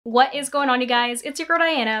What is going on, you guys? It's your girl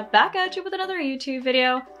Diana, back at you with another YouTube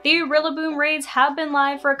video. The Rillaboom Raids have been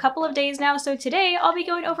live for a couple of days now, so today I'll be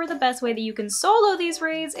going over the best way that you can solo these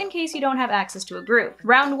raids in case you don't have access to a group.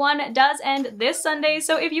 Round 1 does end this Sunday,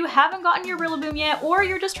 so if you haven't gotten your Rillaboom yet, or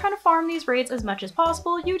you're just trying to farm these raids as much as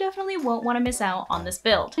possible, you definitely won't want to miss out on this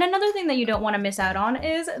build. And another thing that you don't want to miss out on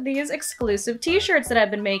is these exclusive t-shirts that I've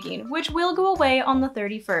been making, which will go away on the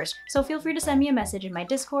 31st, so feel free to send me a message in my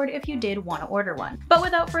Discord if you did want to order one. But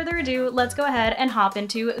without further ado, let's go ahead and hop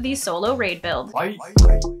into the solo raid build.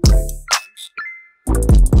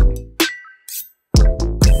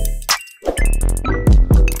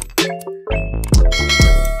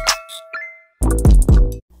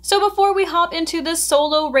 So before we hop into this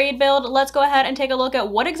solo raid build, let's go ahead and take a look at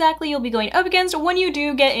what exactly you'll be going up against when you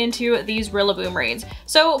do get into these Rillaboom raids.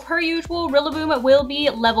 So per usual, Rillaboom will be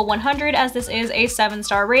level 100 as this is a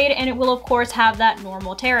 7-star raid, and it will of course have that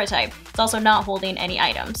normal Terra type. It's also not holding any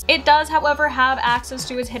items. It does, however, have access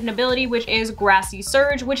to its hidden ability, which is Grassy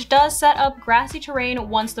Surge, which does set up grassy terrain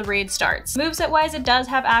once the raid starts. Moveset wise, it does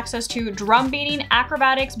have access to drum beating,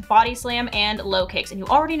 acrobatics, body slam, and low kicks. And you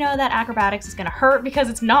already know that acrobatics is gonna hurt because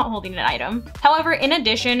it's not holding an item. However, in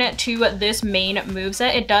addition to this main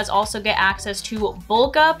moveset, it does also get access to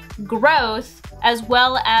bulk up, growth, as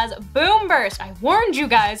well as boom burst. I warned you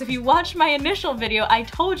guys, if you watched my initial video, I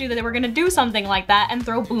told you that they were gonna do something like that and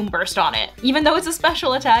throw boom burst on it. Even though it's a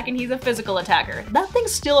special attack and he's a physical attacker. That thing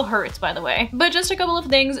still hurts, by the way. But just a couple of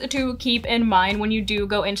things to keep in mind when you do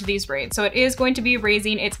go into these raids. So it is going to be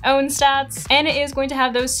raising its own stats, and it is going to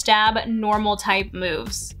have those stab normal type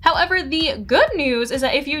moves. However, the good news is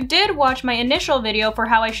that if you did watch my initial video for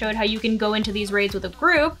how I showed how you can go into these raids with a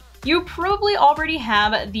group, you probably already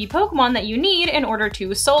have the Pokemon that you need in order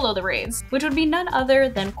to solo the raids, which would be none other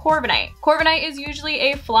than Corviknight. Corviknight is usually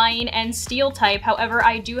a flying and steel type, however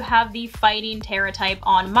I do have the fighting Terra type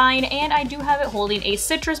on mine, and I do have it holding a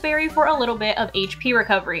citrus berry for a little bit of HP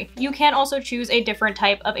recovery. You can also choose a different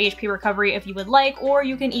type of HP recovery if you would like, or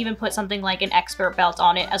you can even put something like an expert belt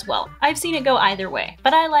on it as well. I've seen it go either way,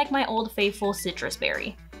 but I like my old faithful citrus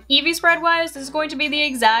berry. EV spread wise, this is going to be the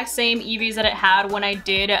exact same EVs that it had when I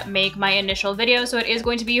did make my initial video. So it is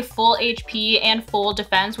going to be full HP and full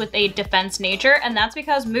defense with a defense nature. And that's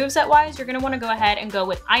because moveset wise, you're going to want to go ahead and go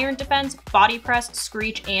with Iron Defense, Body Press,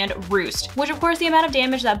 Screech, and Roost. Which of course the amount of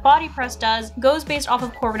damage that Body Press does goes based off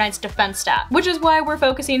of Corviknight's defense stat, which is why we're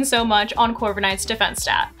focusing so much on Corviknight's defense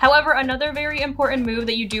stat. However, another very important move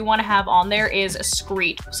that you do want to have on there is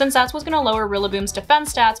Screech, since that's what's going to lower Rillaboom's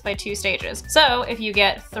defense stats by 2 stages. So if you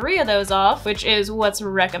get 3 of those off, which is what's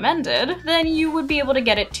recommended, then you would be able to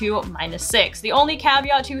get it to -6. The only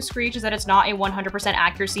caveat to Screech is that it's not a 100%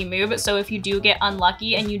 accuracy move, so if you do get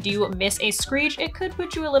unlucky and you do miss a Screech, it could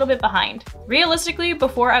put you a little bit behind. Realistically,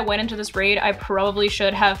 before I went into this raid, I probably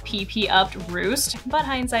should have PP upped Roost, but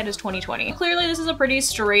hindsight is 2020. Clearly, this is a pretty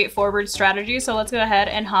straightforward strategy, so let's go ahead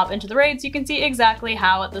and hop into the raid so you can see exactly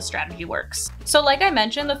how the strategy works. So like I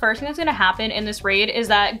mentioned, the first thing that's going to happen in this raid is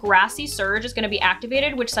that Grassy Surge is going to be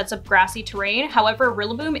activated, which sets up grassy terrain. However,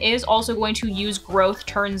 Rillaboom is also going to use growth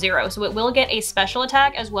turn 0, so it will get a special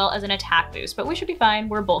attack as well as an attack boost, but we should be fine,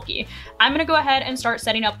 we're bulky. I'm gonna go ahead and start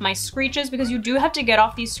setting up my Screeches because you do have to get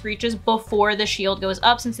off these Screeches before the shield goes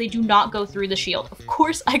up since they do not go through the shield. Of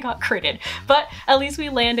course I got critted, but at least we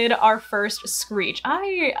landed our first Screech.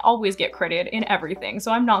 I always get critted in everything,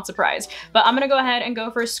 so I'm not surprised. But I'm gonna go ahead and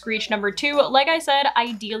go for Screech number 2. Like I said,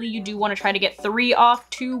 ideally you do want to try to get 3 off.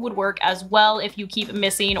 2 would work as well if you keep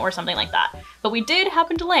missing or something like that. But we did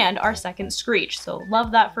happen to land our second Screech, so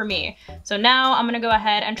love that for me. So now I'm gonna go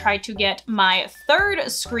ahead and try to get my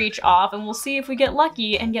 3rd Screech off, and we'll see if we get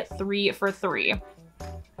lucky and get 3 for 3.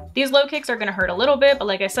 These low kicks are gonna hurt a little bit, but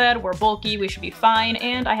like I said, we're bulky, we should be fine,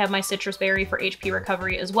 and I have my citrus berry for HP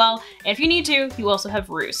recovery as well. And if you need to, you also have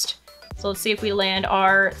Roost. So let's see if we land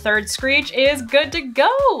our 3rd Screech. Is good to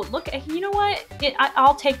go. Look, you know what?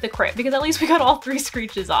 I'll take the crit because at least we got all 3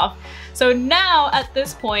 Screeches off. So now at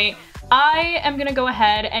this point, I am gonna go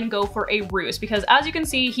ahead and go for a Roost because as you can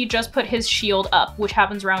see, he just put his shield up, which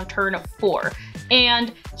happens around turn 4.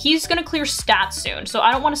 And he's gonna clear stats soon. So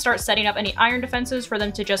I don't wanna start setting up any iron defenses for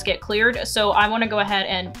them to just get cleared. So I wanna go ahead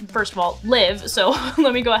and, first of all, live. So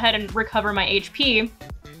let me go ahead and recover my HP.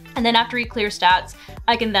 And then after he clears stats,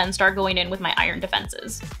 I can then start going in with my iron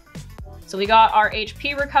defenses. So we got our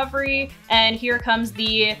HP recovery, and here comes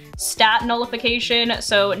the stat nullification.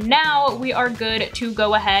 So now we are good to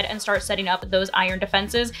go ahead and start setting up those iron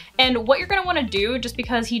defenses. And what you're gonna wanna do, just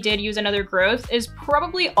because he did use another growth, is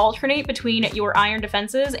probably alternate between your iron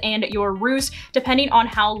defenses and your roost, depending on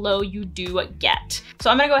how low you do get. So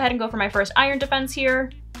I'm gonna go ahead and go for my first iron defense here.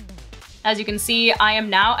 As you can see, I am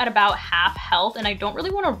now at about half health, and I don't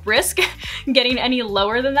really want to risk getting any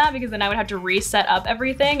lower than that because then I would have to reset up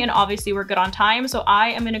everything, and obviously we're good on time, so I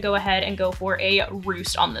am going to go ahead and go for a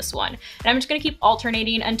roost on this one. And I'm just going to keep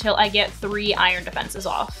alternating until I get 3 iron defenses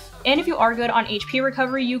off. And if you are good on HP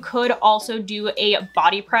recovery, you could also do a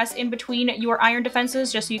body press in between your iron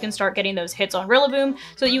defenses just so you can start getting those hits on Rillaboom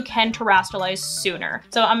so that you can terastallize sooner.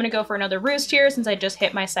 So I'm going to go for another roost here since I just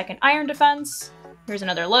hit my 2nd iron defense. Here's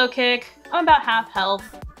another low kick. I'm about half health.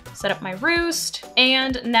 Set up my roost,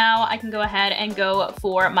 and now I can go ahead and go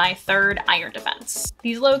for my 3rd iron defense.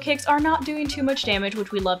 These low kicks are not doing too much damage,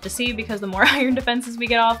 which we love to see because the more iron defenses we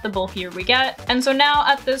get off, the bulkier we get. And so now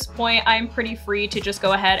at this point, I'm pretty free to just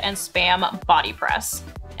go ahead and spam body press.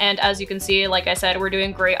 And as you can see, like I said, we're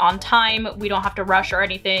doing great on time. We don't have to rush or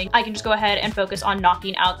anything. I can just go ahead and focus on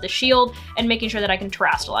knocking out the shield and making sure that I can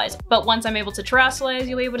terastallize. But once I'm able to terastallize,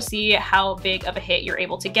 you'll be able to see how big of a hit you're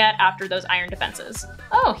able to get after those iron defenses.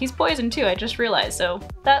 Oh, he's poisoned too, I just realized, so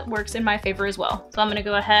that works in my favor as well. So I'm gonna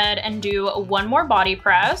go ahead and do one more body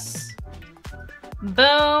press.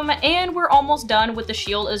 Boom, and we're almost done with the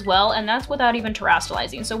shield as well, and that's without even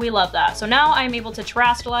terastallizing, so we love that. So now I'm able to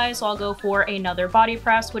terastallize, so I'll go for another body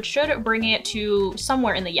press, which should bring it to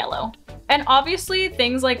somewhere in the yellow. And obviously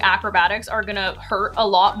things like acrobatics are gonna hurt a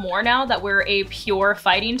lot more now that we're a pure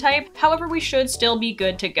fighting type. However, we should still be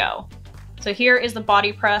good to go. So here is the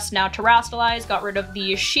body press now terastallized, got rid of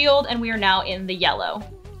the shield, and we are now in the yellow.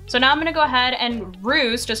 So now I'm gonna go ahead and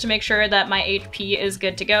roost just to make sure that my HP is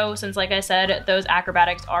good to go, since like I said, those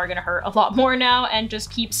acrobatics are gonna hurt a lot more now, and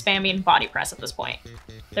just keep spamming body press at this point.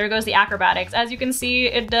 There goes the acrobatics. As you can see,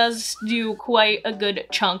 it does do quite a good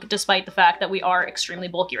chunk despite the fact that we are extremely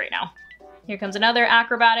bulky right now. Here comes another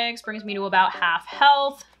acrobatics, brings me to about half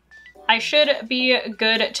health. I should be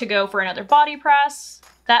good to go for another body press.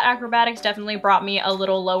 That acrobatics definitely brought me a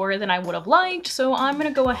little lower than I would have liked, so I'm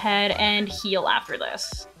gonna go ahead and heal after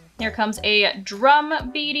this. Here comes a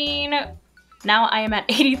drum beating. Now I am at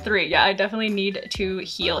 83. Yeah, I definitely need to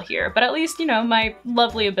heal here, but at least, you know, my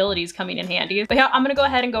lovely abilities coming in handy. But yeah, I'm gonna go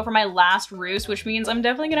ahead and go for my last roost, which means I'm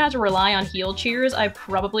definitely gonna have to rely on heal cheers. I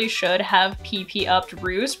probably should have PP upped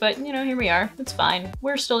roost, but you know, here we are. It's fine.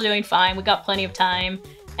 We're still doing fine. We got plenty of time,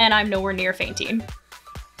 and I'm nowhere near fainting.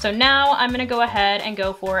 So now I'm gonna go ahead and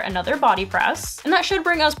go for another body press, and that should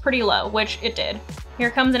bring us pretty low, which it did. Here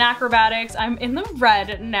comes an acrobatics. I'm in the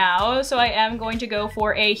red now, so I am going to go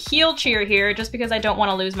for a heal cheer here just because I don't want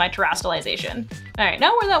to lose my terastallization. All right,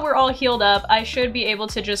 now that we're all healed up, I should be able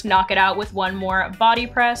to just knock it out with one more body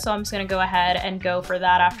press, so I'm just gonna go ahead and go for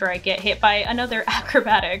that after I get hit by another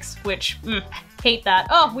acrobatics, which, hate that.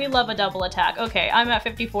 Oh, we love a double attack. Okay, I'm at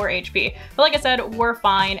 54 HP. But like I said, we're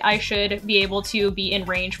fine. I should be able to be in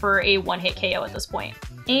range for a one-hit KO at this point.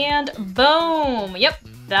 And boom! Yep,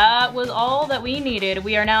 that was all that we needed.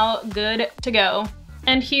 We are now good to go.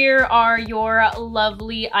 And here are your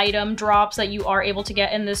lovely item drops that you are able to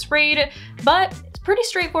get in this raid. But it's pretty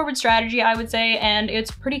straightforward strategy, I would say, and it's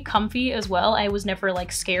pretty comfy as well. I was never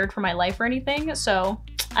like scared for my life or anything, so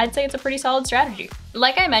I'd say it's a pretty solid strategy.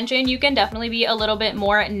 Like I mentioned, you can definitely be a little bit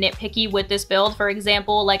more nitpicky with this build. For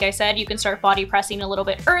example, like I said, you can start body pressing a little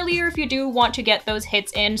bit earlier if you do want to get those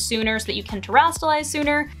hits in sooner so that you can terastallize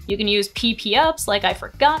sooner. You can use PP ups like I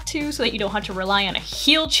forgot to so that you don't have to rely on a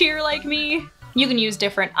heal cheer like me. You can use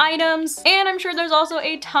different items, and I'm sure there's also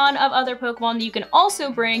a ton of other Pokemon that you can also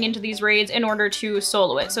bring into these raids in order to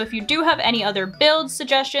solo it. So if you do have any other builds,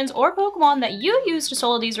 suggestions, or Pokemon that you use to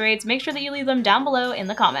solo these raids, make sure that you leave them down below in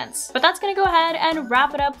the comments. But that's gonna go ahead and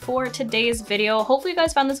wrap it up for today's video. Hopefully you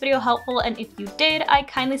guys found this video helpful, and if you did, I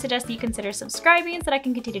kindly suggest that you consider subscribing so that I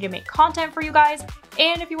can continue to make content for you guys.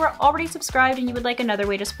 And if you are already subscribed and you would like another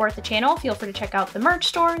way to support the channel, feel free to check out the merch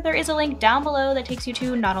store. There is a link down below that takes you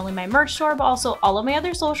to not only my merch store, but also all of my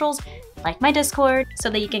other socials, like my Discord,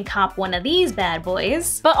 so that you can cop one of these bad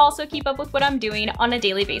boys, but also keep up with what I'm doing on a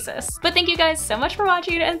daily basis. But thank you guys so much for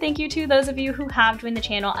watching, and thank you to those of you who have joined the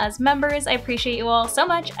channel as members. I appreciate you all so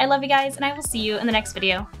much. I love you guys, and I will see you in the next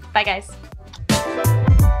video. Bye guys.